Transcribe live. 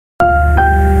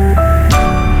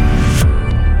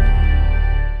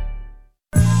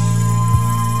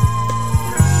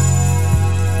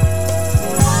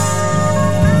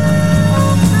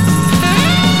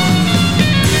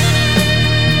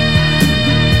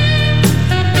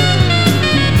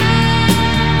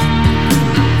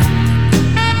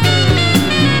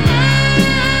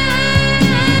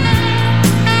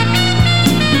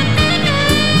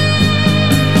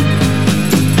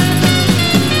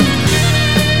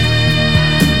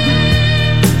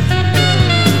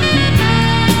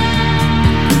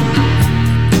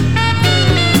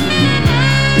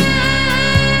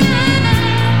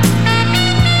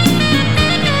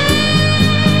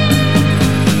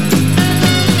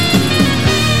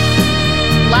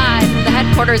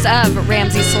headquarters of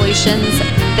Ramsey Solutions.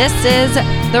 This is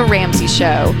The Ramsey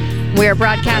Show. We're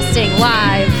broadcasting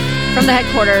live from the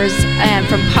headquarters and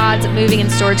from Pods Moving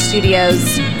and Storage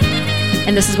Studios.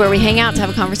 And this is where we hang out to have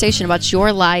a conversation about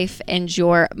your life and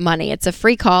your money. It's a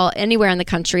free call anywhere in the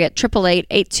country at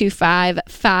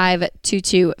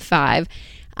 888-825-5225.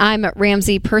 I'm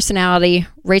Ramsey personality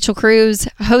Rachel Cruz,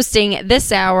 hosting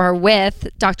this hour with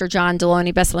Dr. John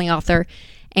Deloney, bestselling author,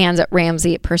 and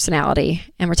Ramsey personality.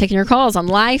 And we're taking your calls on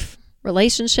life,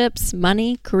 relationships,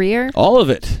 money, career. All of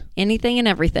it. Anything and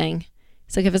everything.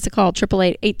 So give us a call,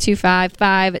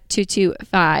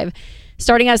 888-825-5225.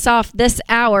 Starting us off this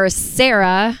hour,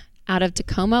 Sarah out of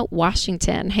Tacoma,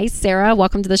 Washington. Hey, Sarah.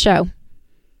 Welcome to the show.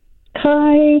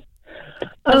 Hi.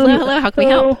 Hello. How can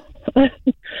we help?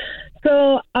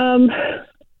 So, I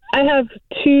have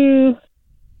two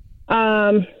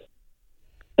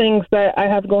things that I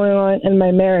have going on in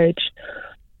my marriage.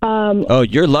 Oh,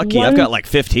 you're lucky. I've got like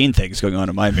 15 things going on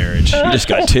in my marriage. You just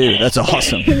got two. That's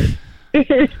awesome.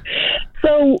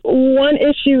 So, one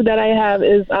issue that I have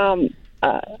is, I'm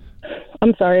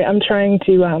sorry, I'm trying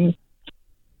to,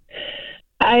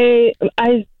 I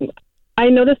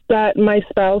noticed that my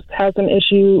spouse has an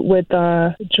issue with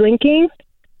drinking.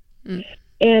 Mm.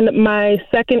 And my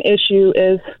second issue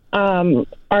is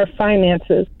our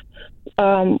finances.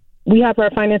 We have our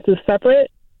finances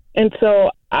separate. And so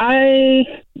I'm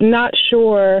not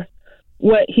sure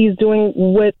what he's doing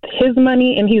with his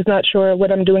money, and he's not sure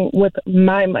what I'm doing with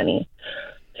my money.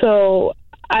 So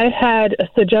I had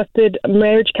suggested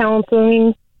marriage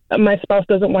counseling. My spouse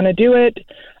doesn't want to do it.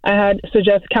 I had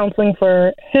suggested counseling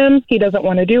for him. He doesn't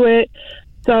want to do it.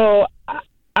 So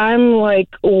I'm like,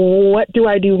 what do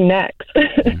I do next?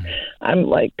 I'm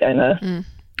like, kind of.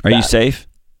 Are you safe?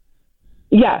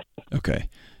 Yes. Okay.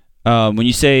 When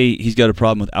you say he's got a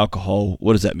problem with alcohol,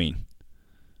 what does that mean?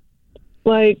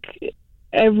 Like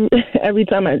every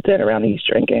time I turn around, he's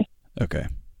drinking. Okay.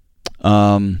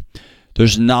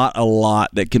 There's not a lot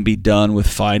that can be done with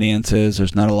finances.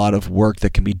 There's not a lot of work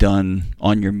that can be done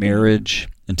on your marriage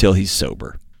until he's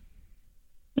sober.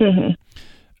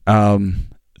 Mm-hmm.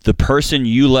 The person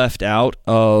you left out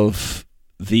of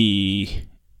the,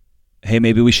 hey,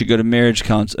 maybe we should go to marriage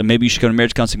counseling. Maybe you should go to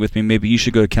marriage counseling with me. Maybe you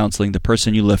should go to counseling. The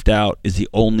person you left out is the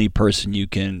only person you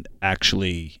can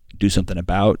actually do something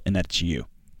about, and that's you.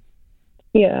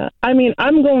 Yeah. I mean,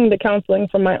 I'm going to counseling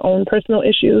for my own personal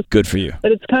issues. Good for you.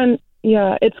 But it's kind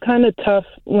of tough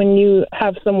when you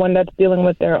have someone that's dealing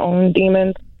with their own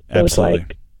demons. So Absolutely.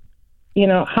 It's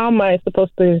like, how am I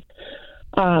supposed to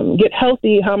get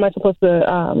healthy? How am I supposed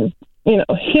to,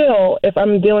 heal if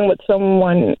I'm dealing with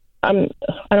someone? I don't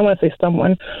want to say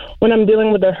someone. When I'm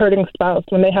dealing with a hurting spouse,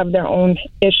 when they have their own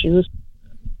issues.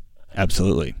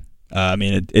 Absolutely.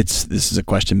 This is a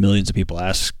question millions of people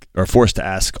ask, or forced to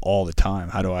ask all the time.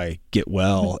 How do I get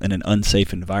well in an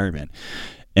unsafe environment?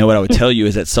 And what I would tell you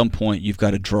is at some point you've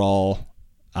got to draw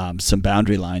some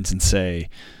boundary lines and say,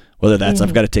 whether that's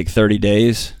I've got to take 30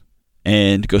 days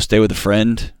and go stay with a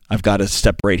friend. I've got to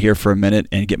step right here for a minute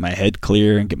and get my head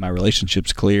clear and get my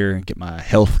relationships clear and get my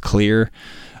health clear.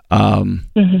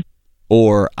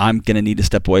 Or I'm going to need to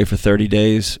step away for 30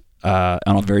 days on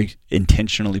a very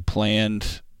intentionally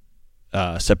planned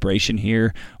separation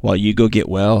here while you go get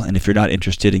well. And if you're not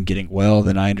interested in getting well,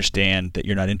 then I understand that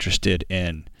you're not interested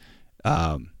in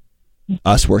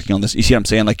us working on this. You see what I'm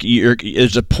saying? Like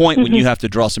there's a point when you have to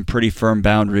draw some pretty firm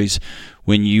boundaries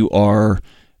when you are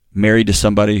married to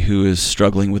somebody who is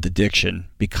struggling with addiction,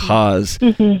 because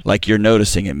like you're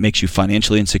noticing, it makes you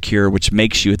financially insecure, which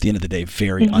makes you at the end of the day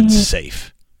very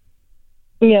unsafe.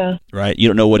 Yeah. Right? You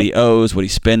don't know what he owes, what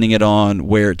he's spending it on,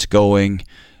 where it's going,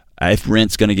 if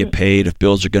rent's going to get paid, if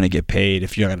bills are going to get paid,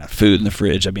 if you're going to have food in the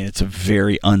fridge. I mean, it's a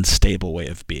very unstable way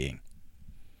of being.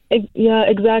 Yeah,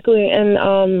 exactly. And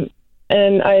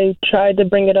I tried to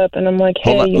bring it up, and I'm like,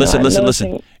 hey, hold on.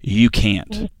 Listen. You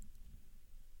can't.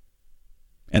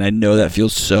 And I know that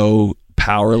feels so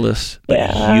powerless, but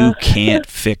you can't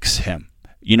fix him.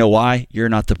 You know why? You're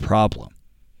not the problem.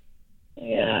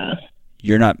 Yeah.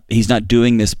 He's not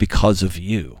doing this because of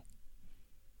you.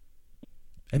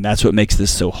 And that's what makes this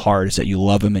so hard, is that you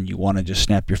love him and you want to just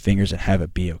snap your fingers and have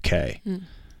it be okay.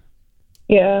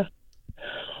 Yeah.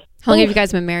 How long have you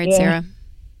guys been married, Sarah?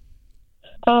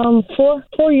 4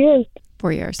 years.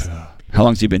 4 years. How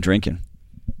long has he been drinking?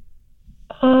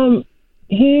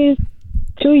 He's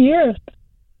 2 years.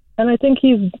 And I think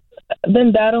he's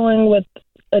been battling with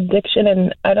addiction,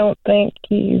 and I don't think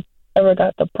he's ever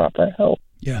got the proper help.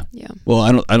 Yeah. Well,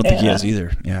 I don't think he has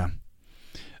either. Yeah.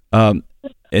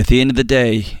 At the end of the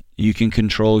day, You can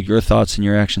control your thoughts and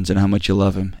your actions and how much you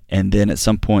love him. And then at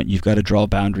some point, you've got to draw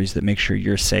boundaries that make sure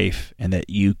you're safe and that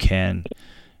you can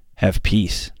have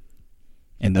peace.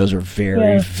 And those are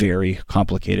very, very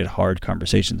complicated, hard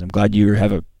conversations. I'm glad you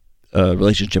have a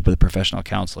relationship with a professional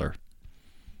counselor.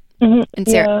 Mm-hmm. And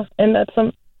Sarah, and that's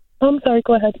I'm sorry,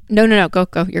 go ahead. No, go.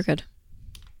 You're good.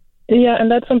 Yeah, and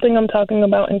that's something I'm talking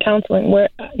about in counseling, where,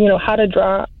 how to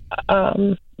draw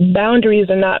boundaries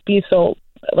and not be so,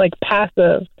 like,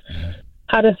 passive.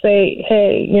 How to say,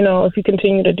 hey, if you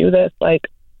continue to do this, like,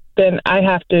 then I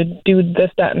have to do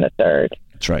this, that, and the third.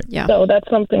 That's right. Yeah. So that's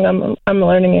something I'm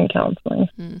learning in counseling.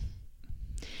 And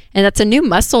that's a new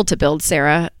muscle to build,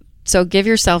 Sarah. So give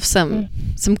yourself some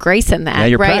grace in that, yeah,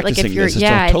 you're right? Practicing like if you're, this. It's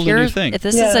a totally new thing. If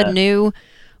this is a new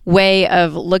way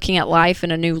of looking at life in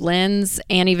a new lens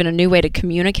and even a new way to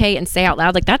communicate and say out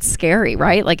loud, like that's scary,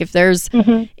 right? Like if there's,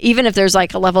 even if there's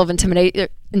like a level of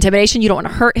intimidation, you don't want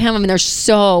to hurt him. I mean, there's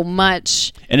so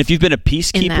much. And if you've been a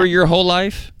peacekeeper your whole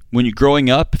life, when you're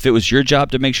growing up, if it was your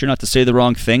job to make sure not to say the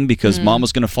wrong thing because mom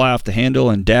was going to fly off the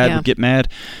handle and dad would get mad.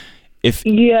 It's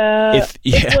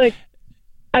like,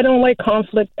 I don't like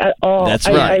conflict at all. That's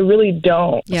right. I really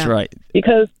don't. That's right.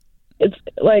 Because it's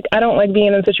like, I don't like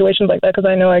being in situations like that because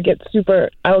I know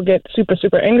I'll get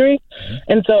super angry.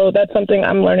 And so that's something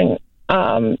I'm learning.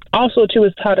 Also, too,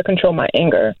 is how to control my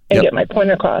anger and get my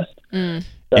point across. So.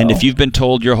 And if you've been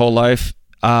told your whole life,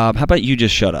 how about you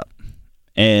just shut up?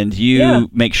 And you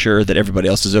make sure that everybody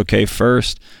else is okay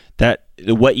first. That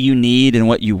what you need and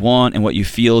what you want and what you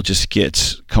feel just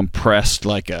gets compressed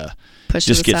like gets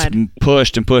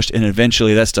pushed and pushed, and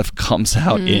eventually that stuff comes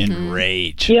out in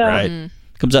rage, right?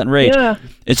 Comes out in rage. Yeah.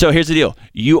 And so here's the deal.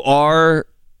 You are,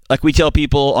 like we tell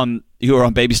people who are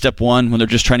on baby step 1 when they're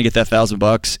just trying to get that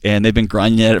 $1,000 and they've been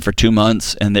grinding at it for 2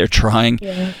 months and they're trying.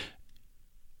 Yeah.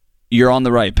 You're on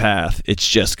the right path. It's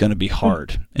just going to be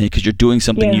hard because you're doing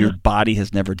something your body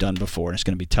has never done before, and it's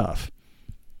going to be tough.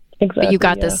 Exactly. But you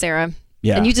got this, Sarah.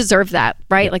 Yeah. And you deserve that,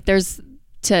 right? Yeah. Like there's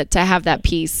to have that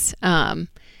peace. And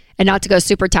not to go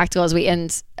super tactical as we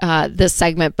end this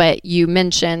segment, but you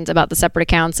mentioned about the separate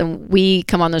accounts, and we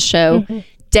come on the show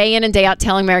day in and day out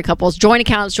telling married couples, joint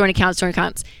accounts,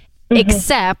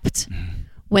 except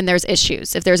when there's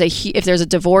issues. If there's a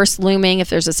divorce looming, if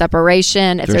there's a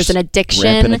separation, if there's an addiction,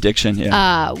 rampant addiction,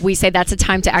 we say that's a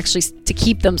time to actually to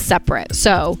keep them separate.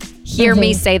 So hear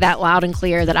me say that loud and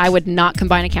clear that I would not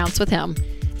combine accounts with him.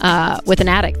 With an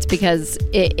addict, because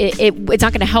it's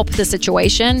not going to help the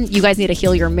situation. You guys need to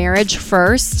heal your marriage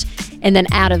first, and then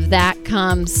out of that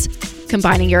comes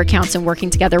combining your accounts and working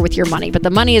together with your money. But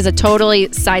the money is a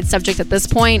totally side subject at this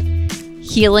point.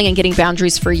 Healing and getting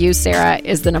boundaries for you, Sarah,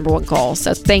 is the number one goal.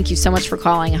 So thank you so much for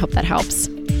calling. I hope that helps.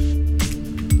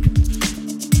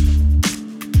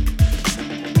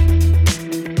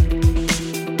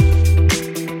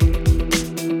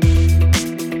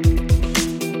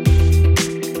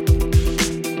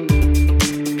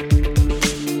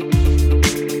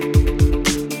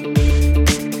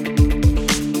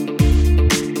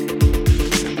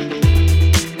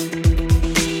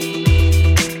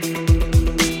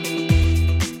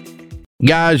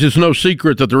 Guys, it's no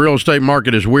secret that the real estate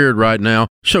market is weird right now,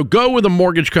 so go with a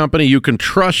mortgage company you can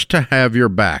trust to have your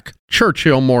back.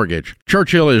 Churchill Mortgage.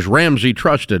 Churchill is Ramsey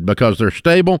trusted because they're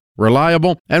stable,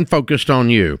 reliable, and focused on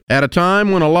you. At a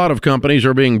time when a lot of companies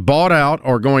are being bought out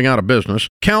or going out of business,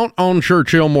 count on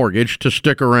Churchill Mortgage to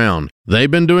stick around.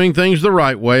 They've been doing things the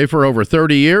right way for over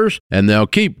 30 years, and they'll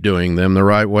keep doing them the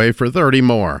right way for 30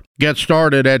 more. Get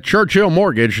started at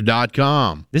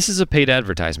ChurchillMortgage.com. This is a paid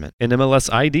advertisement.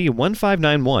 NMLS ID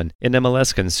 1591.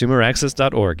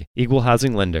 NMLSConsumerAccess.org. Equal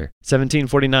Housing Lender.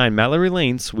 1749 Mallory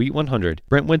Lane, Suite 100.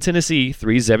 Brentwood, Tennessee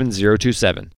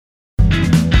 37027.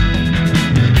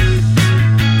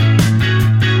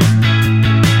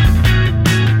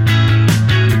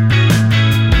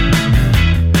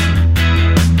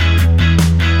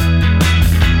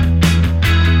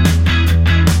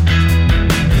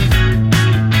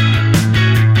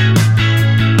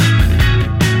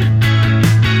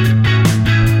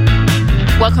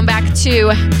 Welcome back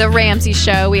to The Ramsey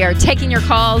Show. We are taking your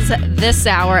calls this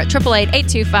hour at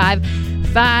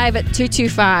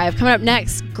 888-825-5225. Coming up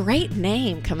next, great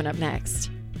name coming up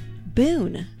next,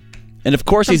 Boone. And of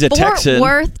course, he's a Texan.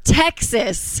 Fort Worth,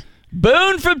 Texas.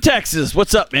 Boone from Texas.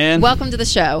 What's up, man? Welcome to the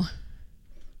show.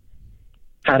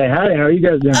 Howdy. How are you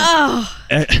guys doing? Oh,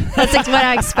 that's what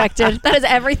I expected. That is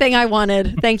everything I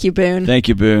wanted. Thank you, Boone. Thank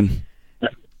you, Boone.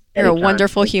 You're a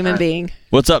wonderful human being.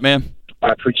 What's up, man?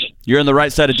 I appreciate. You're on the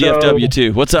right side of DFW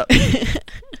too. What's up?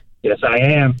 Yes, I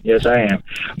am.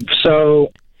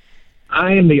 So,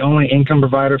 I am the only income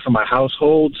provider for my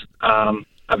household.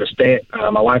 I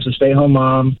my wife's a stay-at-home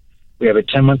mom. We have a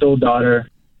 10-month-old daughter,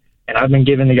 and I've been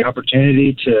given the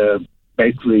opportunity to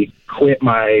basically quit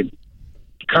my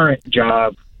current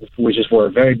job, which is for a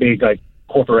very big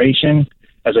corporation,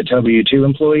 as a W-2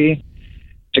 employee,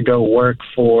 to go work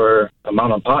for a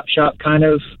mom and pop shop, kind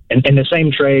of in the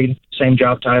same trade, same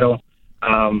job title,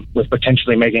 with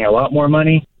potentially making a lot more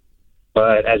money,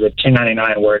 but as a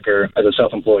 1099 worker, as a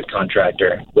self-employed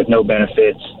contractor with no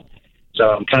benefits. So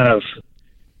I'm kind of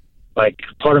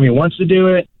part of me wants to do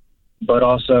it, but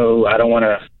also I don't want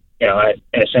to, in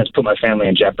a sense, put my family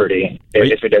in jeopardy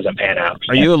if it doesn't pan out.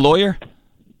 Are you a lawyer?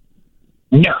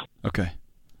 No. Okay.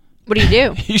 What do you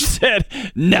do? You said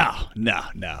no.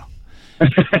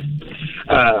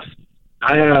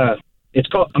 I'm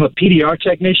a PDR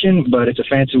technician, but it's a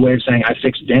fancy way of saying I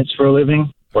fix dents for a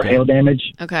living or hail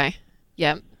damage. Okay.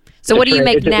 Yeah. So what do you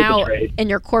make now in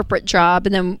your corporate job?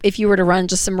 And then if you were to run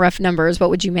just some rough numbers, what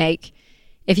would you make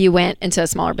if you went into a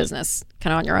smaller business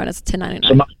kind of on your own as a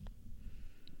 1099?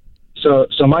 So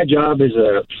my job is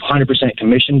a 100%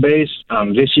 commission based.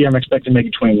 This year I'm expecting to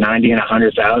make between 90 and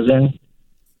 100,000.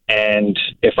 And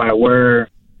if I were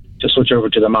to switch over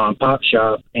to the mom and pop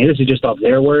shop, and this is just off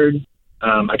their word,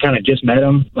 I kind of just met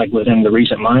them within the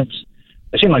recent months.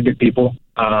 They seem like good people.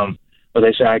 But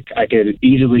they say I could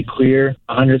easily clear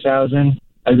 100,000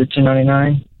 as a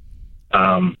 1099.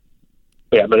 But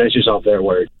it's just off their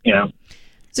word,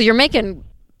 So you're making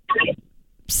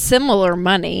similar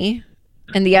money,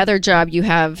 and the other job you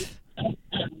have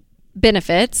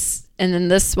benefits, and then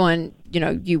this one,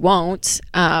 you won't.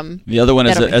 The other one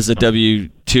as a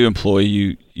W-2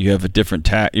 employee, you have a different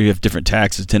you have different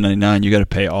taxes. 1099, you got to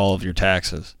pay all of your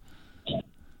taxes.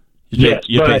 You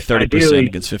pay 30%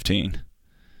 against 15%.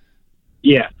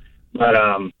 Yeah, but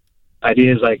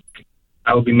idea is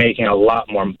I would be making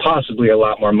possibly a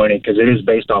lot more money, because it is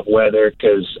based off weather,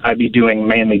 because I'd be doing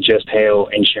mainly just hail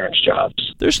insurance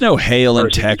jobs. There's no hail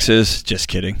in Texas. Just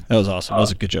kidding. That was awesome. That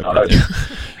was a good joke right there.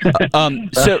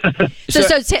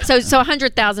 So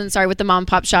 100,000. Sorry, with the mom and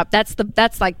pop shop, that's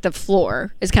the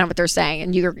floor is kind of what they're saying,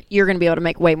 and you're going to be able to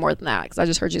make way more than that, because I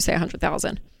just heard you say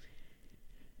 100,000.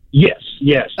 Yes.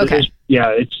 Okay.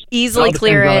 It's easily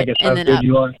clear it and then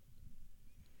up.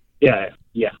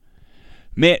 Yeah.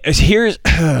 Man, here's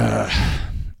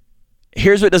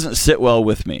what doesn't sit well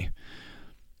with me.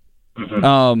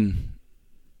 Mm-hmm.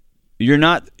 You're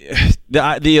not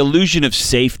the illusion of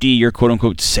safety. You're quote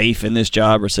unquote safe in this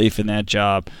job or safe in that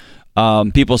job.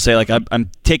 People say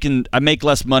I make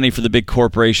less money for the big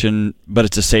corporation, but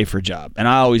it's a safer job. And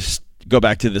I always go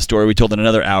back to the story we told in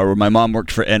another hour where my mom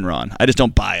worked for Enron. I just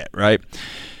don't buy it, right?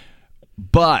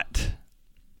 But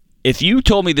if you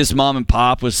told me this mom and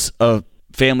pop was a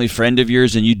family friend of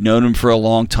yours and you'd known him for a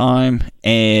long time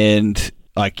and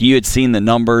you had seen the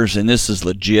numbers and this is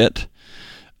legit,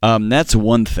 that's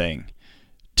one thing.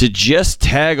 To just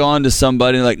tag on to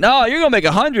somebody no, you're gonna make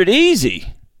 100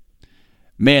 easy,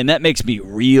 man, that makes me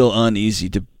real uneasy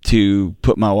to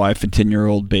put my wife and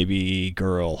 10-year-old baby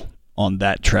girl on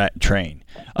that train.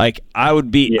 I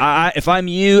would be, if I'm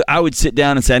you, I would sit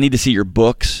down and say, I need to see your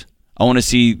books. I want to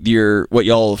see what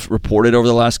y'all have reported over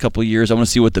the last couple of years. I want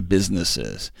to see what the business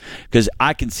is, because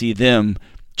I can see them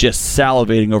just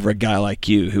salivating over a guy like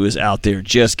you who is out there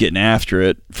just getting after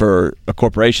it for a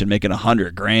corporation making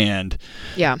 $100,000.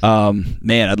 Yeah.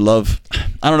 Man, I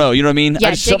don't know. You know what I mean?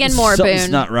 Yeah. Dig in more, something's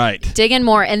Boone. Not right. Dig in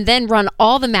more, and then run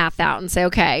all the math out and say,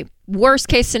 okay, worst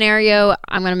case scenario,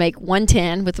 I'm going to make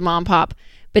 110 with the mom and pop.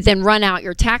 But then run out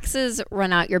your taxes,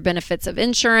 run out your benefits of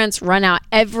insurance, run out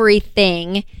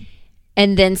everything,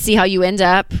 and then see how you end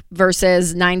up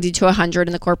versus 90 to 100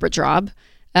 in the corporate job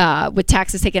with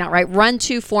taxes taken out, right? Run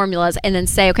 2 formulas and then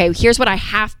say, okay, here's what I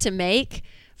have to make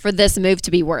for this move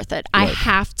to be worth it. Right. I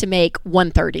have to make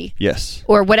 130. Yes.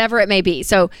 Or whatever it may be.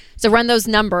 So run those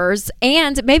numbers,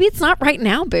 and maybe it's not right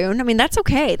now, Boone. I mean, that's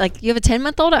okay. You have a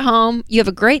 10-month-old at home, you have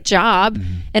a great job,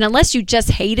 and unless you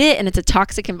just hate it and it's a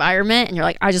toxic environment and you're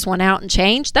like, I just want out and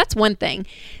change, that's one thing.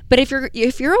 But if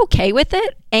you're okay with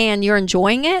it and you're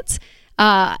enjoying it,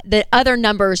 the other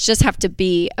numbers just have to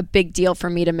be a big deal for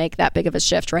me to make that big of a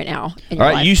shift right now in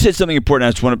your life. You said something important.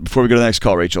 I just want to, before we go to the next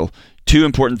call, Rachel, 2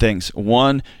 important things.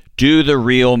 1, do the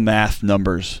real math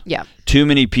numbers. Yeah. Too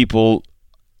many people,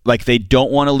 they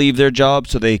don't want to leave their job,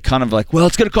 so they kind of well,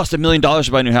 it's going to cost $1 million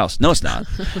to buy a new house. No, it's not.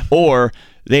 Or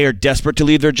they are desperate to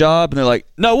leave their job, and they're like,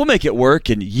 no, we'll make it work,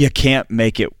 and you can't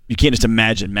make it. You can't just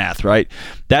imagine math, right?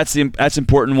 That's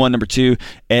important. Number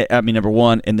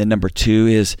 1, and then number 2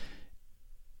 is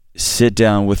sit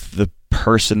down with the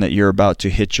person that you're about to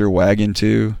hitch your wagon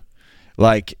to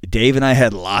like Dave and I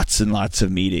had lots and lots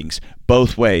of meetings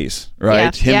both ways,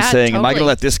 right? Yeah, Him saying, am I going to totally.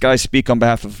 let this guy speak on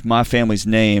behalf of my family's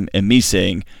name? And me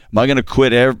saying, am I going to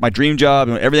quit my dream job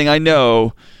and everything I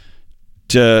know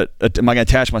am I going to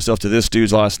attach myself to this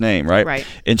dude's last name, right? Right.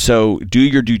 And so do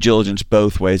your due diligence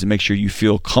both ways and make sure you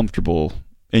feel comfortable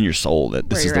in your soul that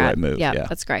this Where is you're the at. right move. Yeah,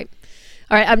 that's great.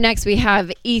 All right, up next we have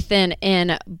Ethan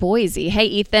in Boise. Hey,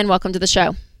 Ethan, welcome to the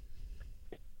show.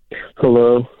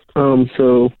 Hello. Me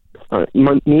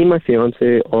and my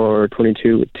fiance are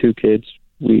 22 with 2 kids.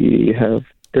 We have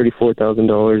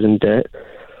 $34,000 in debt.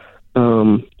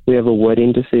 We have a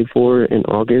wedding to save for in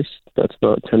August. That's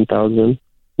about $10,000.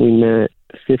 We met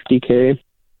 $50K.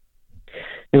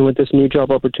 And with this new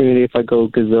job opportunity, if I go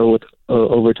gazelle with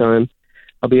overtime,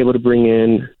 I'll be able to bring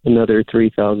in another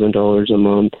 $3,000 a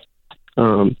month.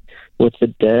 With the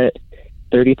debt,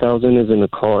 $30,000 is in a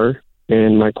car,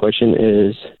 and my question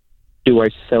is, do I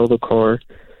sell the car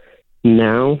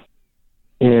now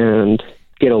and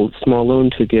get a small loan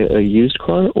to get a used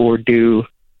car, or do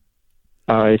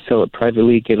I sell it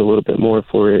privately, get a little bit more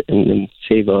for it, and then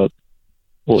save up,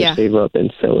 or Yeah. save up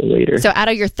and sell it later? So out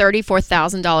of your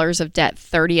 $34,000 of debt,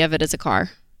 30 of it is a car.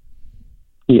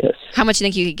 Yes. How much do you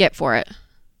think you could get for it?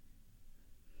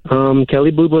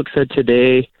 Kelly Blue Book said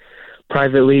today,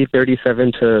 privately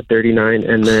 37 to 39,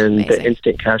 and then Amazing. the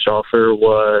instant cash offer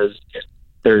was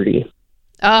 30.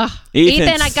 Oh, Ethan.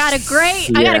 Ethan, I got a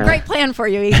great plan for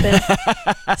you, Ethan.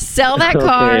 Sell that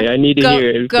car. Okay, I need to hear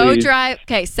it, Go please. drive.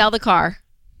 Okay, sell the car.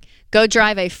 Go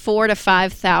drive a $4,000 to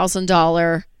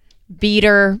 $5,000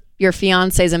 beater. Your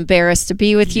fiance's embarrassed to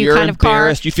be with you You're kind of car.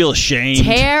 embarrassed. You feel ashamed.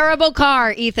 Terrible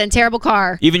car, Ethan. Terrible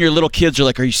car. Even your little kids are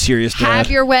like, are you serious, Dad?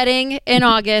 Have your wedding in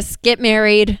August. Get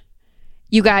married.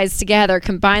 You guys together.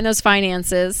 Combine those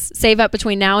finances. Save up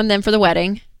between now and then for the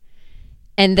wedding.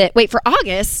 And then wait for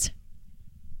August.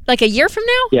 Like a year from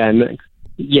now? Yeah,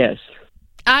 yes.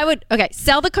 I would,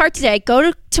 sell the car today. Go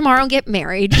to tomorrow and get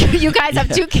married. You guys have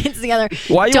 2 kids together.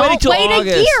 Why are you Don't waiting till wait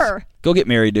August? a year. Go get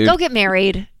married, dude. Go get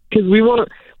married. Because we want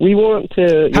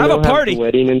to Have a party. have the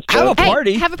wedding and Have stuff. a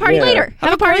party. Hey, have a party Yeah. later.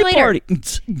 Have a party great later. party.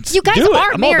 You guys Do it. are I'm all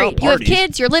about married. You have parties.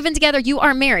 kids. You're living together. You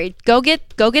are married. Go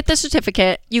get the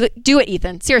certificate. You do it,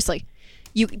 Ethan. Seriously.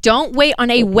 You don't wait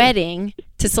on a wedding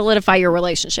to solidify your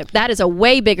relationship. That is a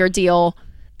way bigger deal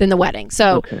than the wedding.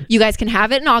 So you guys can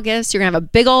have it in August. You're gonna have a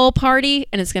big old party,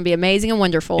 and it's gonna be amazing and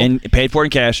wonderful. And paid for in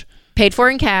cash. Paid for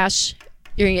in cash.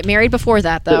 You're gonna get married before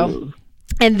that, though.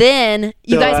 And then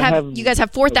you So guys I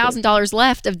have $4,000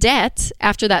 left of debt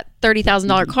after that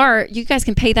 $30,000 car. You guys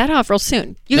can pay that off real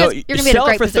soon. You're gonna be in a sell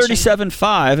great it for position.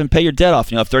 $37,500 and pay your debt off,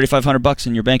 and you'll have $3,500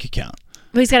 in your bank account.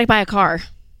 But he's got to buy a car.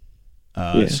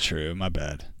 That's true. My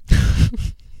bad.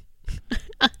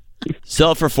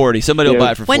 Sell it for $40,000. Somebody will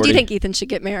buy it for $40,000. When do you think Ethan should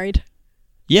get married?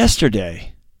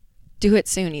 Yesterday. Do it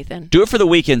soon, Ethan. Do it for the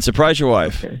weekend. Surprise your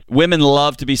wife. Okay. Women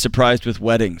love to be surprised with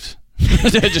weddings.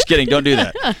 Just kidding. Don't do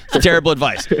that. It's terrible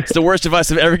advice. It's the worst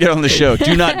advice I've ever get on the show.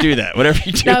 Do not do that. Whatever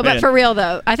you do. No, but for real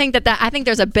though, I think I think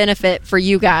there's a benefit for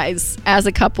you guys as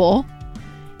a couple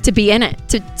to be in it,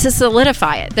 to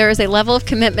solidify it. There is a level of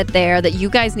commitment there that you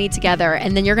guys need together,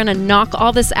 and then you're going to knock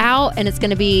all this out, and it's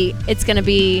going to be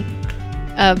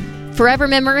a forever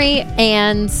memory.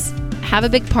 And have a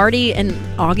big party in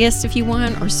August if you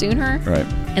want, or sooner. Right.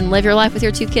 And live your life with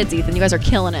your 2 kids, Ethan. You guys are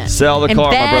killing it. Sell the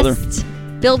car, my brother.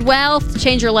 Build wealth,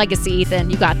 change your legacy,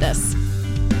 Ethan. You got this.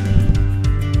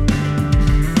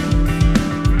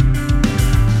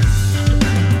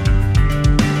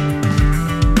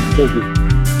 Thank you.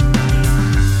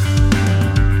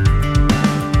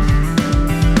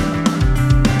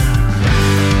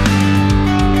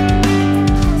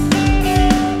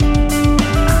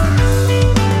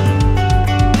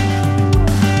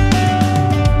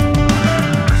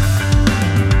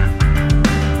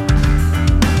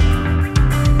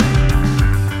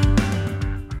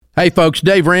 Hey folks,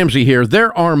 Dave Ramsey here.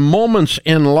 There are moments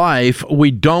in life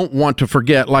we don't want to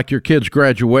forget, like your kid's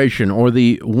graduation or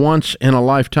the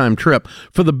once-in-a-lifetime trip.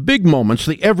 For the big moments,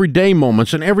 the everyday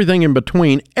moments, and everything in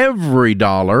between, every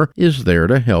dollar is there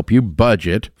to help you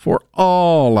budget for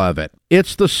all of it.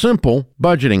 It's the Simple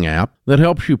budgeting app that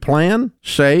helps you plan,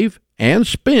 save, and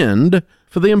spend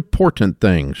for the important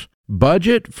things.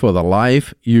 Budget for the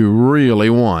life you really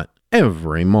want,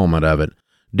 every moment of it.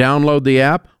 Download the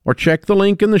app or check the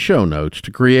link in the show notes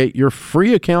to create your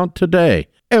free account today.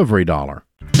 Every dollar.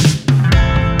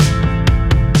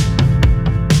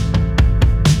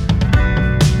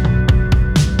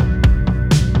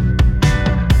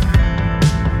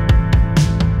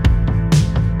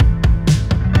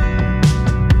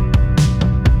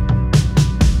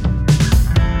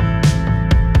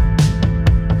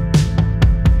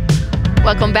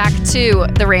 Welcome back to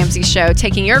The Ramsey Show,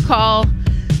 taking your calls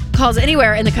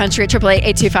anywhere in the country at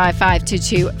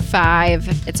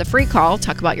 888-825-5225. It's a free call.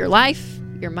 Talk about your life,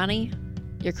 your money,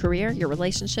 your career, your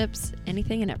relationships,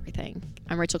 anything and everything.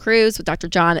 I'm Rachel Cruz with Dr.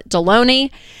 John Deloney,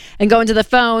 and going to the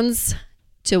phones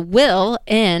to Will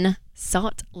in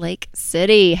Salt Lake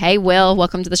City. Hey, Will,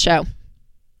 welcome to the show.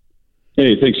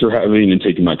 Hey, thanks for having and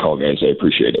taking my call, guys. I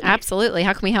appreciate it. Absolutely.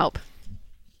 How can we help?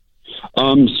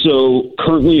 So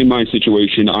currently in my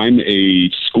situation, I'm a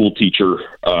school teacher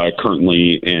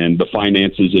currently, and the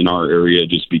finances in our area,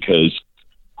 just because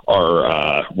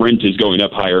our rent is going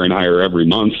up higher and higher every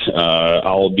month,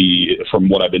 I'll be, from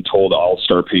what I've been told, I'll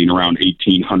start paying around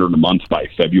 $1,800 a month by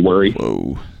February.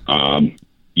 Whoa.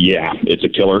 Yeah, it's a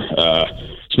killer,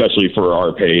 especially for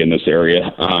our pay in this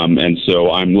area. And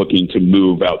so I'm looking to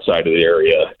move outside of the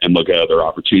area and look at other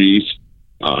opportunities.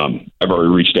 I've already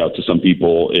reached out to some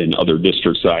people in other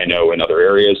districts that I know in other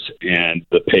areas, and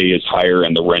the pay is higher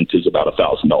and the rent is about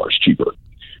 $1,000 cheaper.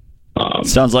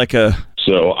 Sounds like a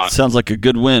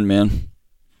good win, man.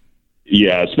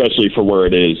 Yeah, especially for where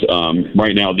it is.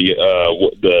 Right now,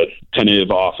 the tentative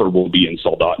offer will be in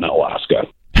Soldotna, Alaska.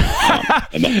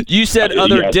 You said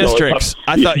other districts.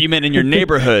 I thought you meant in your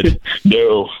neighborhood.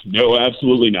 No,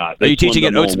 absolutely not. Are you teaching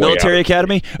at Oates Military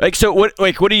Academy? What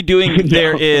are you doing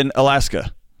there in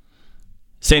Alaska?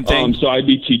 Same thing. So I'd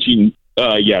be teaching.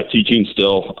 Teaching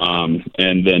still.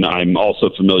 And then I'm also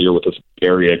familiar with this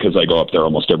area because I go up there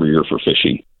almost every year for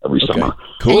fishing every summer.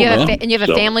 Cool. And you have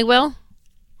a family, Will?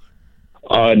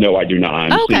 No, I do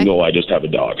not. I'm single. I just have a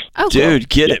dog. Oh, dude,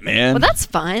 get it, man. Well, that's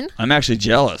fun. I'm actually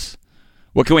jealous.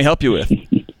 What can we help you with?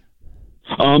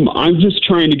 I'm just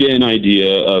trying to get an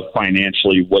idea of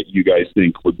financially what you guys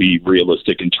think would be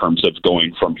realistic in terms of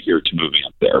going from here to moving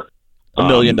up there. $1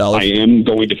 million. I am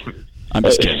going to. I'm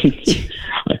just kidding.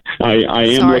 I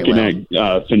am looking at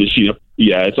finishing up.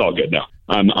 Yeah, it's all good now.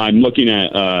 I'm looking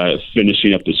at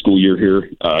finishing up the school year here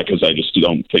because I just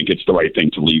don't think it's the right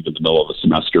thing to leave in the middle of a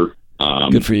semester.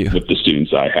 Good for you. With the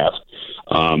students I have.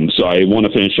 So I want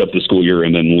to finish up the school year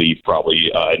and then leave probably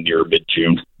near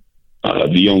mid-June.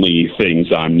 The only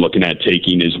things I'm looking at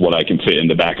taking is what I can fit in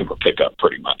the back of a pickup,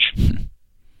 pretty much.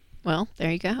 Well,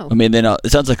 there you go. I mean, then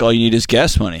it sounds like all you need is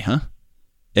gas money, huh?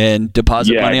 And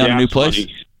deposit money on a new place?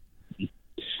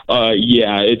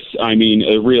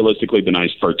 Realistically, the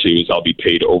nice part, too, is I'll be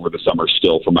paid over the summer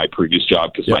still for my previous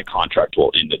job because my contract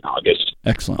will end in August.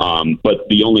 Excellent. But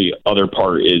the only other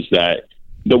part is that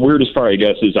the weirdest part, I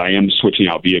guess, is I am switching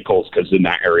out vehicles because in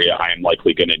that area, I am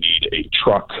likely going to need a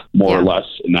truck, more or less,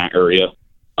 in that area.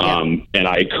 And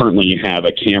I currently have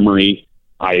a Camry.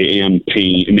 I am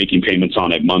making payments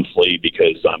on it monthly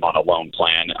because I'm on a loan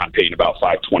plan. I'm paying about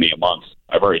 $520 a month.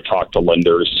 I've already talked to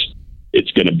lenders.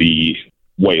 It's going to be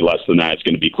way less than that. It's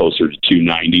going to be closer to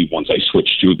 $290 once I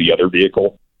switch to the other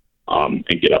vehicle and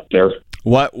get up there.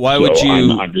 Why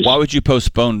would you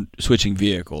postpone switching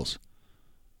vehicles?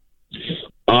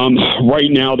 Right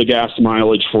now, the gas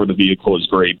mileage for the vehicle is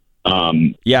great. But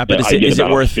is it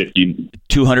worth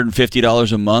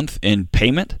 $250 a month in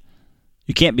payment?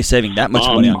 You can't be saving that much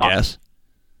money on gas.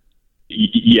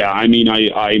 I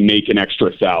make an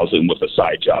extra $1,000 with a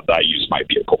side job that I use my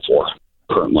vehicle for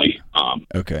currently.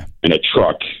 Okay. And a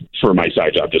truck for my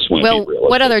side job just wouldn't be realistic.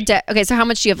 What other debt? Okay, so how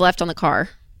much do you have left on the car?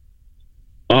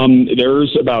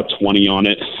 There's about 20 on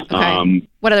it. Okay.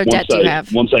 What other debt do you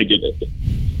have? Once I get it,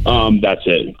 that's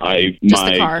it. My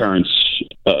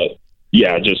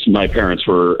parents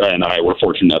and I were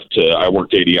fortunate enough I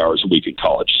worked 80 hours a week in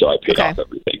college, so I paid off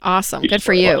everything. Awesome. Good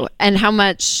for you. And how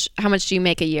much do you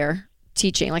make a year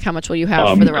teaching? Like how much will you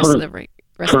have for the rest of the year?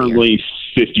 Currently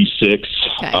 56.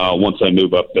 Okay. Once I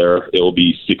move up there, it will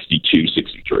be 62,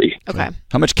 63. Okay.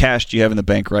 How much cash do you have in the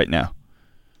bank right now?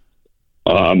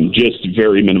 Just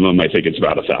very minimum. I think it's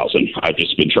about $1,000. I've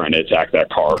just been trying to attack that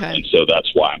car, and so that's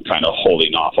why I'm kind of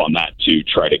holding off on that to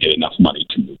try to get enough money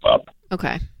to move up.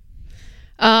 Okay.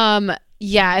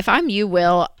 If I'm you,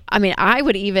 Will, I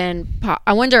would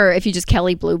I wonder if you just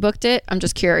Kelly Blue booked it. I'm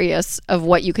just curious of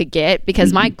what you could get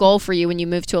because my goal for you when you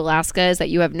move to Alaska is that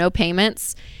you have no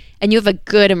payments and you have a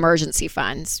good emergency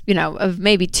fund, of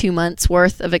maybe 2 months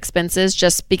worth of expenses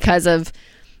just because of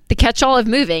the catch-all of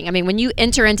moving. When you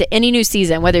enter into any new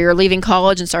season, whether you're leaving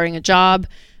college and starting a job,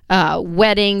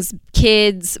 weddings,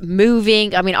 kids,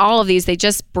 moving, all of these, they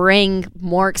just bring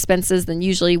more expenses than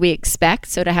usually we expect.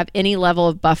 So to have any level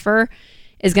of buffer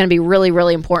is going to be really,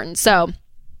 really important. So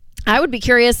I would be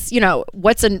curious,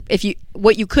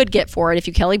 what you could get for it if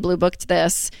you Kelly Blue booked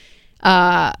this,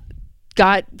 got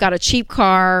a cheap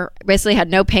car, basically had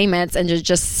no payments and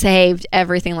just saved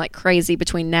everything like crazy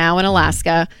between now and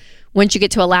Alaska. once you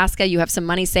get to Alaska, you have some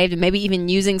money saved, and maybe even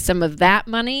using some of that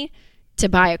money to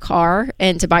buy a car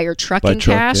and to buy your truck in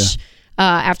cash.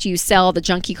 After you sell the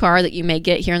junky car that you may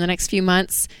get here in the next few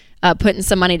months, putting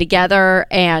some money together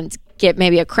and get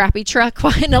maybe a crappy truck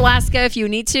in Alaska if you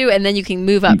need to, and then you can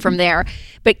move up from there.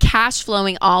 But cash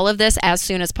flowing all of this as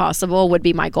soon as possible would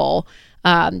be my goal,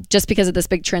 just because of this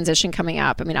big transition coming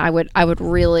up. I mean, I would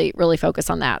really, really focus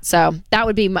on that. So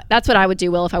that's what I would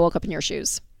do, Will, if I woke up in your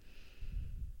shoes.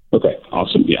 Okay,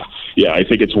 awesome. Yeah, I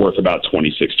think it's worth about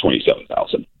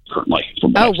 $27,000 currently.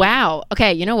 Oh, wow.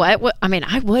 Okay, you know what? I mean,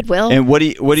 I would, Will. And what do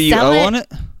you owe on it?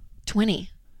 20.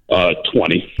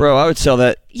 20. Bro, I would sell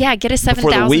that. Yeah, get a $7,000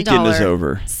 before the weekend is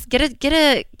over. Get a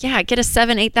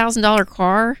 $7,000-$8,000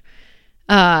 car,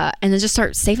 and then just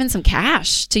start saving some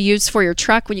cash to use for your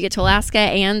truck when you get to Alaska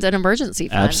and an emergency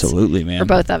fund. Absolutely, man. For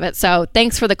both of it. So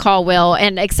thanks for the call, Will,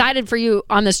 and excited for you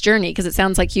on this journey because it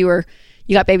sounds like you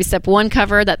got baby step 1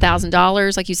 covered, that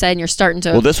 $1,000, like you said, and you're starting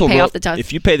to pay off the tough.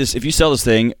 If you sell this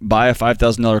thing, buy a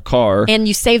 $5,000 car, and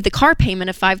you save the car payment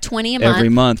of $520 a month every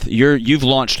month, you've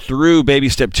launched through baby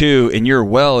step 2, and you're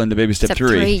well into baby step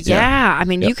 3. Yeah, I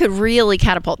mean, you could really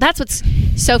catapult. That's what's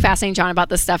so fascinating, John, about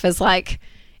this stuff is like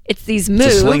it's these moves.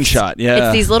 It's a slingshot. Yeah,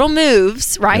 it's these little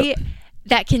moves, right? Yep.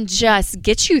 That can just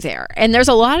get you there. And there's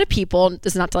a lot of people.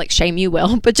 This is not to like shame you,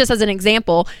 Will, but just as an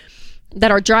example, that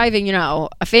are driving, a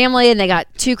family and they got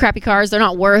 2 crappy cars. They're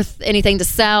not worth anything to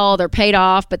sell. They're paid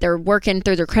off, but they're working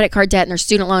through their credit card debt and their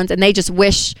student loans. And they just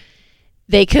wish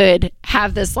they could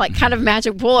have this like kind of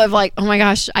magic bullet of like, oh my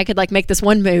gosh, I could like make this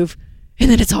one move and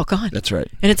then it's all gone. That's right.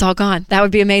 And it's all gone. That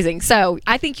would be amazing. So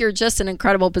I think you're just in an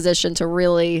incredible position to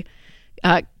really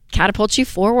catapult you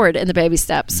forward in the baby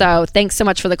steps. So thanks so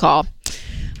much for the call.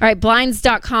 All right,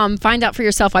 Blinds.com. Find out for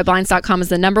yourself why Blinds.com is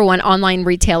the #1 online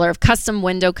retailer of custom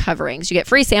window coverings. You get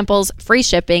free samples, free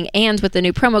shipping, and with the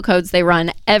new promo codes they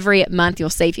run every month, you'll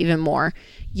save even more.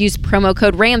 Use promo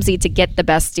code Ramsey to get the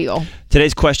best deal.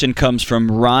 Today's question comes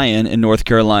from Ryan in North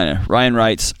Carolina. Ryan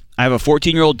writes, I have a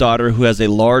 14-year-old daughter who has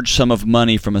a large sum of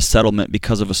money from a settlement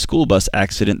because of a school bus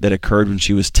accident that occurred when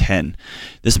she was 10.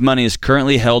 This money is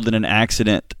currently held in an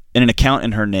account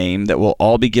in her name that will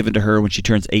all be given to her when she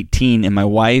turns 18, and my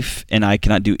wife and I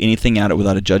cannot do anything out of it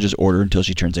without a judge's order until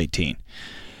she turns 18.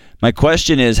 My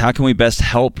question is, how can we best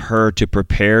help her to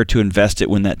prepare to invest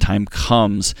it when that time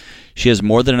comes? She has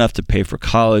more than enough to pay for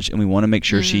college, and we want to make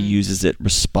sure she uses it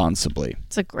responsibly.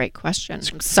 It's a great question.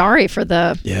 I'm sorry for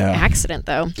the accident,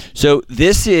 though. So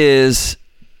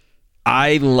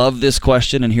I love this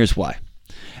question, and here's why.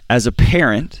 As a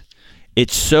parent,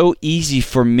 it's so easy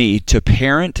for me to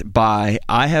parent by,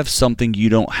 I have something you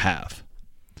don't have.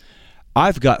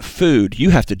 I've got food. You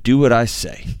have to do what I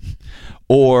say.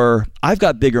 Or I've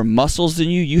got bigger muscles than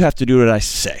you. You have to do what I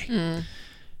say.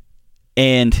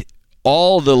 And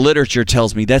all the literature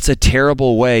tells me that's a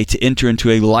terrible way to enter into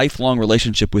a lifelong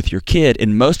relationship with your kid.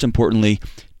 And most importantly,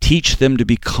 teach them to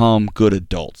become good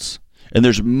adults. And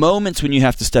there's moments when you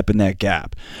have to step in that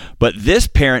gap. But this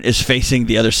parent is facing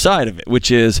the other side of it,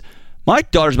 which is, my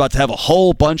daughter's about to have a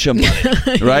whole bunch of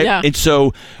money, right? Yeah. And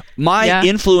so my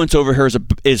influence over her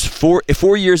is 4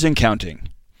 years and counting.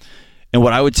 And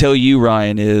what I would tell you,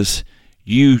 Ryan, is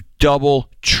you double,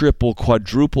 triple,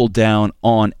 quadruple down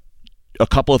on a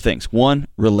couple of things. One,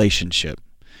 relationship.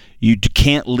 You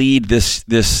can't lead this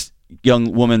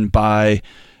young woman by,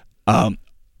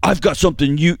 I've got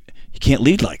something you can't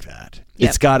lead like that. Yep.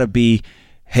 It's got to be,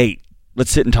 hey, let's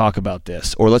sit and talk about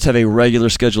this, or let's have a regular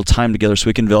scheduled time together so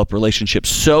we can develop relationships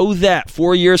so that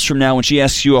 4 years from now when she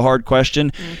asks you a hard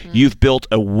question, you've built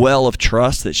a well of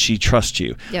trust that she trusts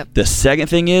you. Yep. The second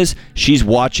thing is she's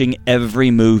watching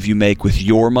every move you make with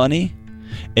your money.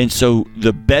 And so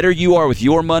the better you are with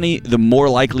your money, the more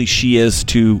likely she is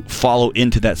to follow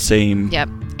into that same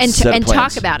and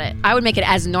talk about it. I would make it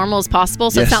as normal as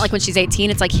possible. So it's not like when she's 18,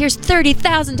 it's like, here's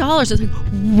 $30,000. It's like,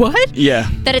 what? Yeah.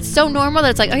 That it's so normal that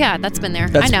it's like, oh yeah, that's been there.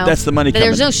 I know. That's the money coming.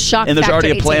 There's no shock and there's factor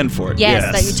already a plan for it.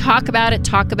 Yes, that you talk about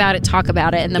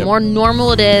it. And the more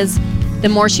normal it is, the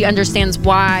more she understands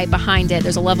why behind it.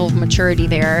 There's a level of maturity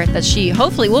there that she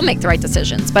hopefully will make the right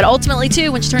decisions. But ultimately,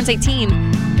 too, when she turns 18,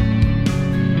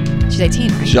 she's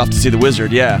 18, right? She's off to see the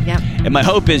wizard, yeah. And my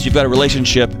hope is you've got a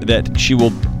relationship that she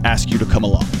will ask you to come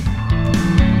along.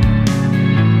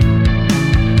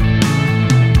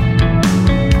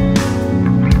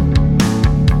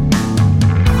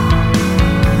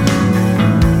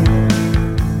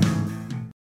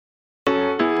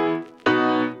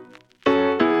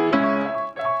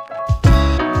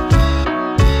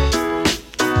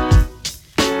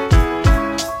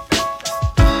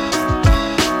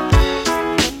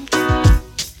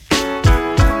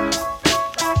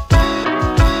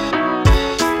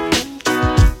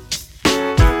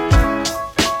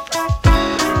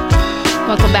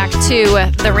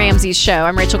 to The Ramsey Show.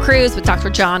 I'm Rachel Cruz with Dr.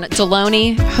 John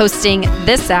Deloney, hosting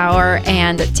this hour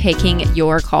and taking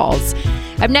your calls.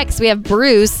 Up next, we have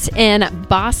Bruce in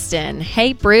Boston.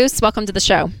 Hey, Bruce, welcome to the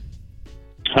show.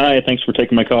 Hi, thanks for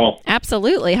taking my call.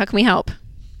 Absolutely. How can we help?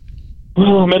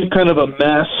 Well, I'm in kind of a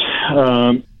mess.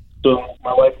 So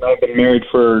my wife and I have been married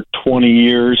for 20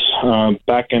 years.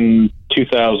 Back in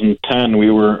 2010,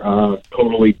 we were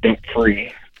totally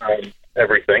debt-free on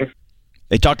everything.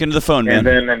 Hey, talking to the phone, man.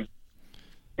 And then,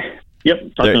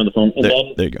 talking on the phone. And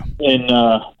then, there you go. And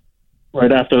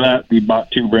right after that, we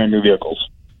bought 2 brand new vehicles.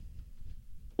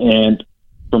 And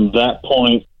from that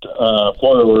point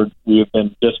forward, we have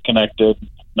been disconnected,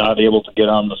 not able to get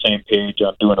on the same page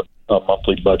on doing a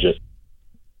monthly budget.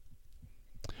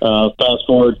 Fast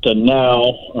forward to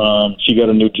now, she got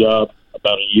a new job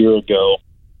about a year ago,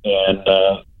 and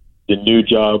the new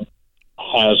job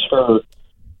has her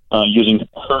using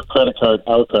her credit card,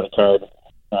 our credit card,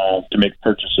 to make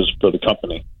purchases for the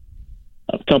company.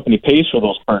 The company pays for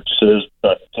those purchases,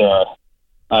 but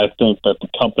I think that the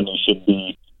company should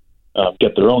be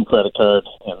get their own credit card,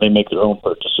 and they make their own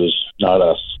purchases, not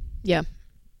us. Yeah.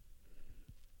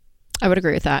 I would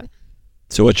agree with that.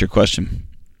 So what's your question?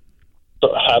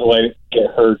 So how do I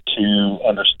get her to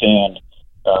understand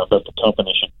that the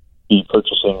company should be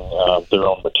purchasing their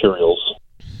own materials?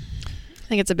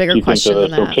 I think it's a bigger question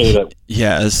than that. Okay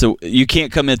yeah, so you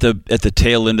can't come at the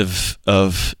tail end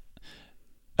of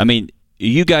I mean,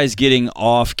 you guys getting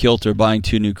off kilter buying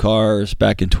 2 new cars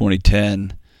back in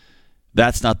 2010,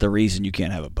 that's not the reason you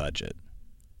can't have a budget.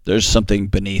 There's something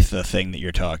beneath the thing that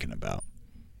you're talking about.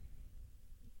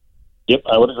 Yep,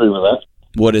 I would agree with that.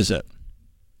 What is it?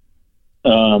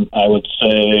 I would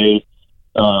say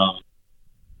part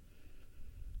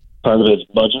of it is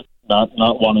budget,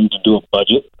 not wanting to do a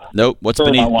budget. Nope. What's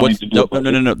beneath?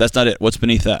 No. That's not it. What's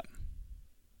beneath that?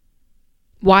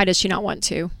 Why does she not want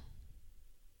to?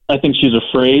 I think she's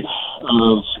afraid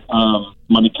of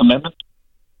money commitment.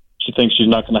 She thinks she's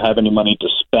not going to have any money to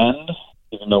spend,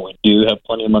 even though we do have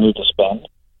plenty of money to spend.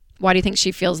 Why do you think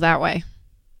she feels that way?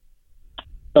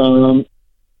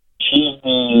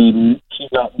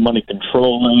 She's not money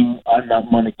controlling. I'm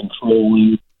not money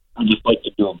controlling. I just like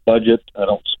to do a budget. I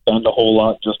don't spend a whole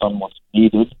lot, just on what's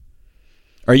needed.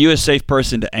 Are you a safe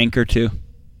person to anchor to?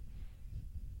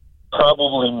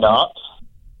 Probably not.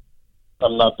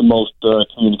 I'm not the most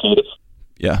communicative.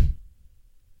 Yeah.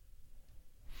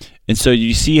 And so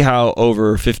you see how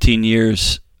over 15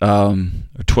 years or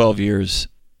 12 years,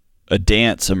 a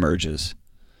dance emerges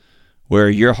where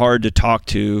you're hard to talk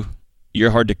to,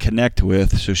 you're hard to connect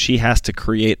with, so she has to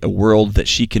create a world that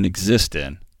she can exist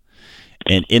in.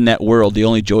 And in that world, the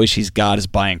only joy she's got is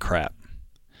buying crap.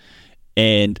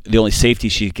 And the only safety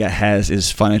she has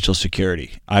is financial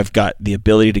security. I've got the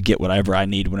ability to get whatever I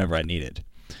need whenever I need it.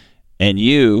 And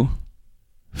you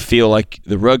feel like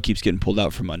the rug keeps getting pulled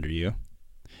out from under you,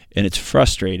 and it's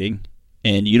frustrating,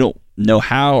 and you don't know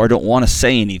how or don't want to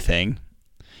say anything.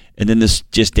 And then this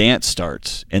just dance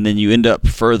starts, and then you end up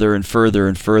further and further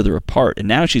and further apart. And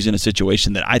now she's in a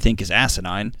situation that I think is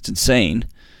asinine. It's insane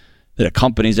that a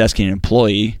company is asking an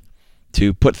employee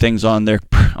to put things on their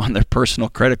personal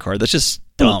credit card. That's just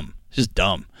dumb. It's just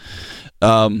dumb.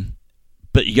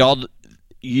 But y'all,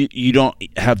 you don't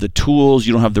have the tools,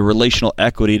 you don't have the relational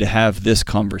equity to have this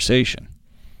conversation.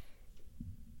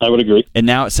 I would agree. And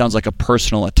now it sounds like a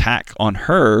personal attack on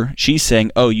her. She's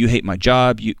saying, "Oh, you hate my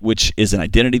job," which is an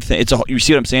identity thing. You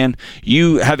see what I'm saying?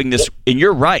 You having this, and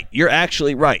you're right. You're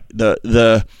actually right.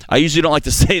 I usually don't like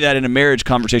to say that in a marriage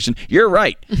conversation. You're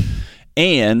right,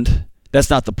 and that's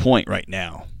not the point right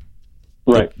now.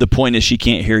 Right. The point is she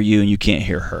can't hear you, and you can't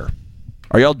hear her.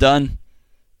 Are y'all done?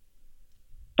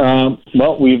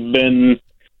 Well, we've been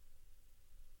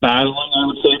battling, I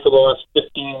would say, for the last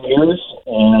 15 years,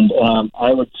 and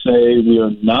I would say we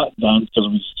are not done because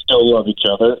we still love each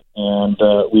other, and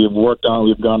we've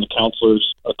gone to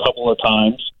counselors a couple of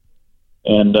times,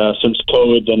 and since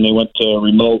COVID, then they went to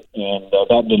remote, and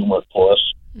that didn't work for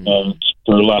us, and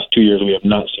for the last 2 years, we have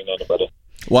not seen anybody.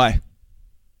 Why?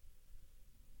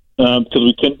 Because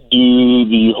we couldn't do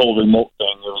the whole remote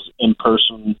thing. It was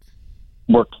in-person,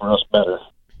 worked for us better.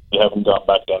 We haven't gone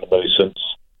back to anybody since.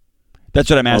 That's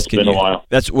what I'm asking you. It's been a while.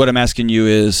 That's what I'm asking you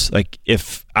is, like,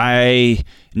 if I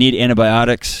need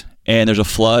antibiotics and there's a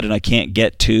flood and I can't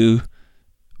get to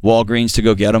Walgreens to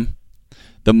go get them,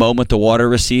 the moment the water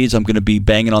recedes, I'm going to be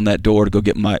banging on that door to go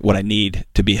get what I need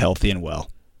to be healthy and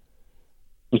well.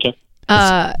 Okay.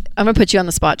 I'm going to put you on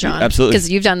the spot, John. Absolutely.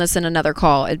 Because you've done this in another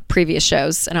call at previous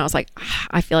shows, and I was like,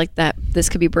 I feel like this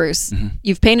could be Bruce. Mm-hmm.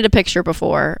 You've painted a picture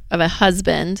before of a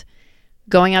husband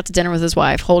going out to dinner with his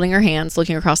wife, holding her hands,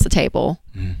 looking across the table,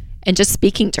 and just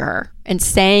speaking to her and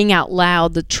saying out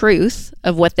loud the truth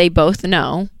of what they both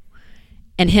know,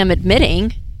 and him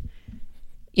admitting,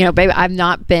 you know, babe, I'm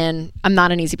not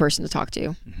an easy person to talk to.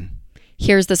 Mm-hmm.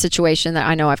 Here's the situation that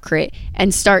I know I've created,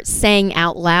 and start saying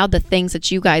out loud the things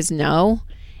that you guys know.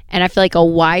 And I feel like a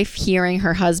wife hearing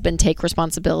her husband take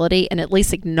responsibility and at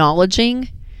least acknowledging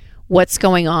what's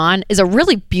going on is a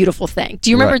really beautiful thing.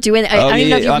 Do you remember doing that? I don't even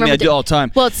know if you remember. I do all the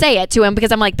time. Well, say it to him,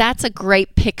 because I'm like, that's a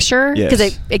great picture,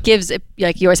 because it gives,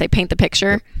 like you always say, paint the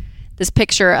picture. Yep. This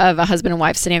picture of a husband and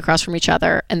wife sitting across from each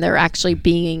other, and they're actually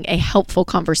being a helpful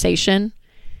conversation,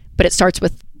 but it starts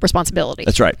with responsibility.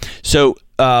 That's right. So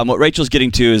what Rachel's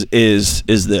getting to is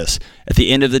this. At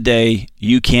the end of the day,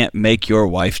 you can't make your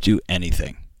wife do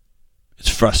anything. It's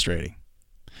frustrating.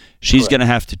 She's going to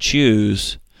have to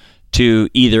choose to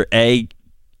either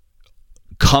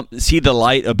see the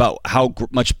light about how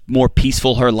much more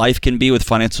peaceful her life can be with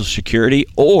financial security,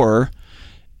 or,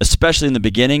 especially in the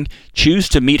beginning, choose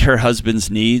to meet her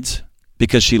husband's needs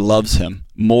because she loves him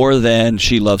more than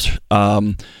she loves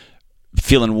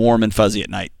feeling warm and fuzzy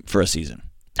at night for a season.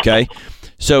 Okay?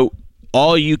 So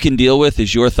all you can deal with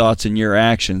is your thoughts and your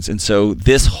actions. And so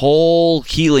this whole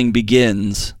healing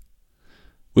begins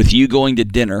with you going to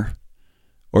dinner,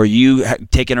 or you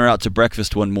taking her out to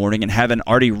breakfast one morning and having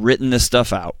already written this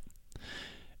stuff out,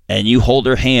 and you hold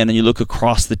her hand and you look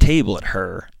across the table at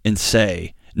her and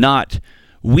say, not,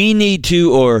 we need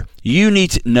to, or you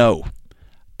need to. No,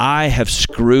 I have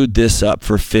screwed this up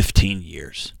for 15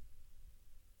 years.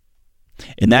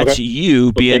 And that's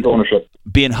you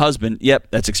being husband. Yep,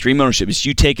 that's extreme ownership. It's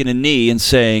you taking a knee and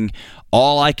saying,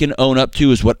 all I can own up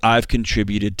to is what I've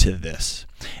contributed to this.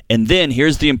 And then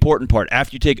here's the important part.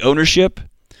 After you take ownership,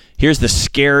 here's the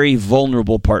scary,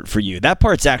 vulnerable part for you. That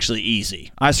part's actually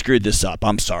easy. I screwed this up.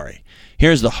 I'm sorry.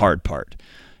 Here's the hard part.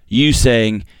 You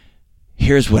saying,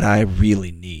 here's what I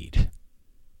really need.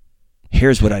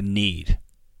 Here's what I need.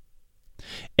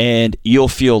 And you'll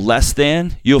feel less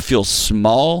than. You'll feel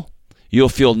small. You'll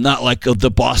feel not like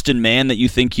the Boston man that you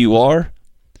think you are.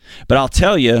 But I'll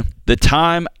tell you, the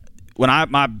time when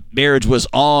my marriage was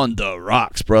on the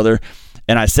rocks, brother,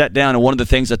 and I sat down, and one of the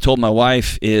things I told my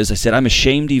wife is, I said, I'm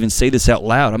ashamed to even say this out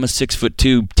loud. I'm a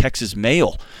 6'2" Texas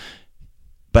male,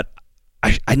 but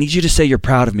I need you to say you're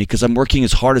proud of me, because I'm working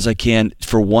as hard as I can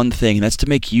for one thing, and that's to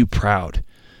make you proud.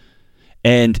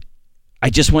 And I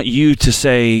just want you to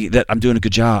say that I'm doing a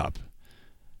good job.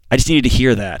 I just needed to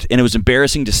hear that. And it was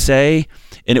embarrassing to say,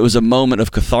 and it was a moment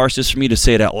of catharsis for me to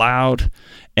say it out loud.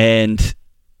 And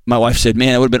my wife said,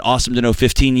 man, it would have been awesome to know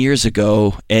 15 years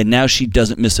ago, and now she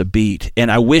doesn't miss a beat.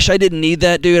 And I wish I didn't need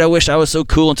that, dude. I wish I was so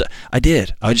cool. I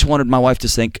did. I just wanted my wife to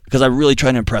think, because I really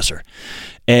tried to impress her,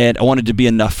 and I wanted to be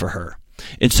enough for her.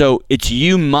 And so it's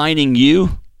you mining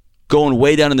you, going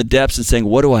way down in the depths and saying,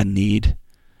 what do I need?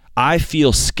 I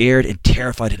feel scared and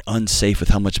terrified and unsafe with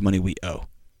how much money we owe.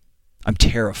 I'm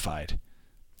terrified.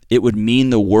 It would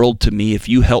mean the world to me if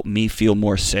you help me feel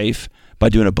more safe by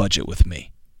doing a budget with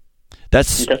me.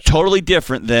 That's totally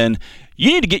different than,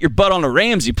 you need to get your butt on a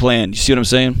Ramsey plan. You see what I'm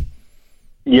saying?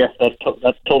 Yes, that's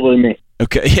totally me.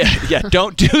 Okay, yeah.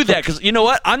 Don't do that, because you know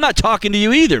what? I'm not talking to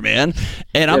you either, man.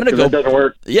 And I'm going to go. It doesn't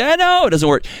work. Yeah, no, it doesn't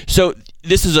work. So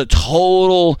this is this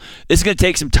is going to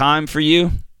take some time for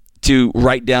you to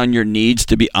write down your needs,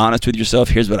 to be honest with yourself.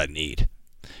 Here's what I need.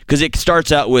 Because it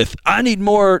starts out with, I need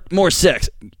more sex.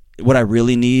 What I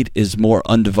really need is more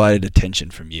undivided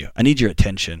attention from you. I need your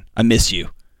attention. I miss you.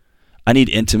 I need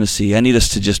intimacy. I need us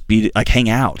to just be like, hang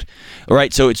out. All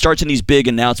right. So it starts in these big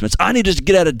announcements. I need us to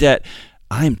get out of debt.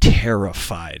 I'm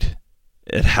terrified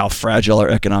at how fragile our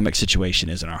economic situation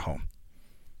is in our home.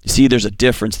 You see, there's a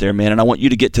difference there, man. And I want you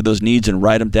to get to those needs and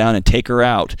write them down and take her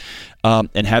out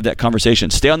and have that conversation.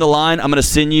 Stay on the line. I'm going to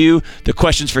send you the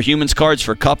Questions for Humans cards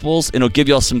for couples, and it'll give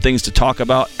you all some things to talk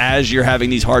about as you're having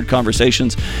these hard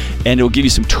conversations, and it'll give you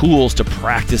some tools to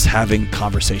practice having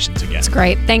conversations again. That's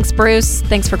great. Thanks, Bruce.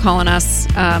 Thanks for calling us.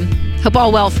 Hope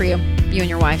all well for you and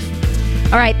your wife.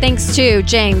 All right. Thanks to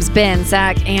James, Ben,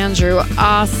 Zach, Andrew,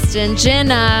 Austin,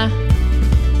 Jenna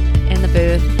in the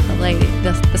booth.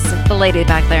 The lady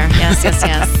back there. Yes.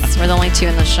 We're the only two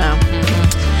in the show.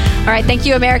 Mm-hmm. All right. Thank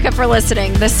you, America, for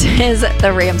listening. This is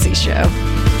The Ramsey Show.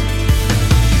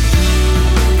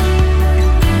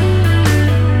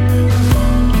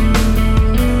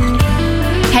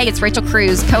 Hey, it's Rachel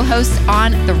Cruz, co-host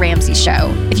on The Ramsey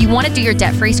Show. If you want to do your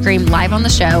debt-free scream live on the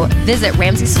show, visit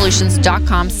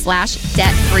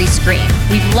RamseySolutions.com/debt-free scream.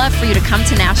 We'd love for you to come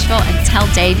to Nashville and tell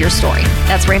Dave your story.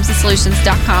 That's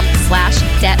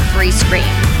RamseySolutions.com/debt-free scream.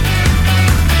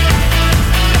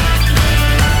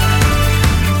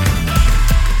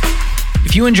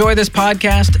 If you enjoy this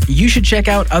podcast, you should check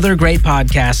out other great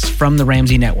podcasts from the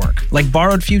Ramsey Network, like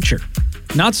Borrowed Future.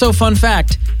 Not so fun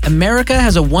fact, America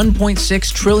has a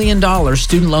 $1.6 trillion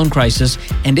student loan crisis,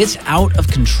 and it's out of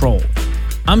control.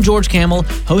 I'm George Kamel,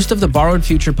 host of the Borrowed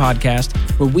Future podcast,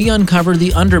 where we uncover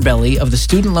the underbelly of the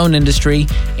student loan industry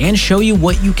and show you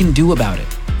what you can do about it.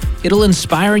 It'll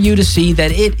inspire you to see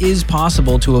that it is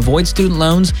possible to avoid student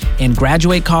loans and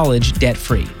graduate college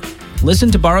debt-free.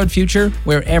 Listen to Borrowed Future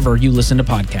wherever you listen to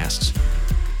podcasts.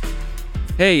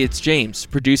 Hey, it's James,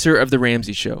 producer of The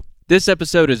Ramsey Show. This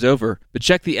episode is over, but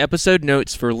check the episode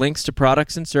notes for links to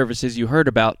products and services you heard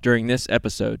about during this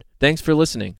episode. Thanks for listening.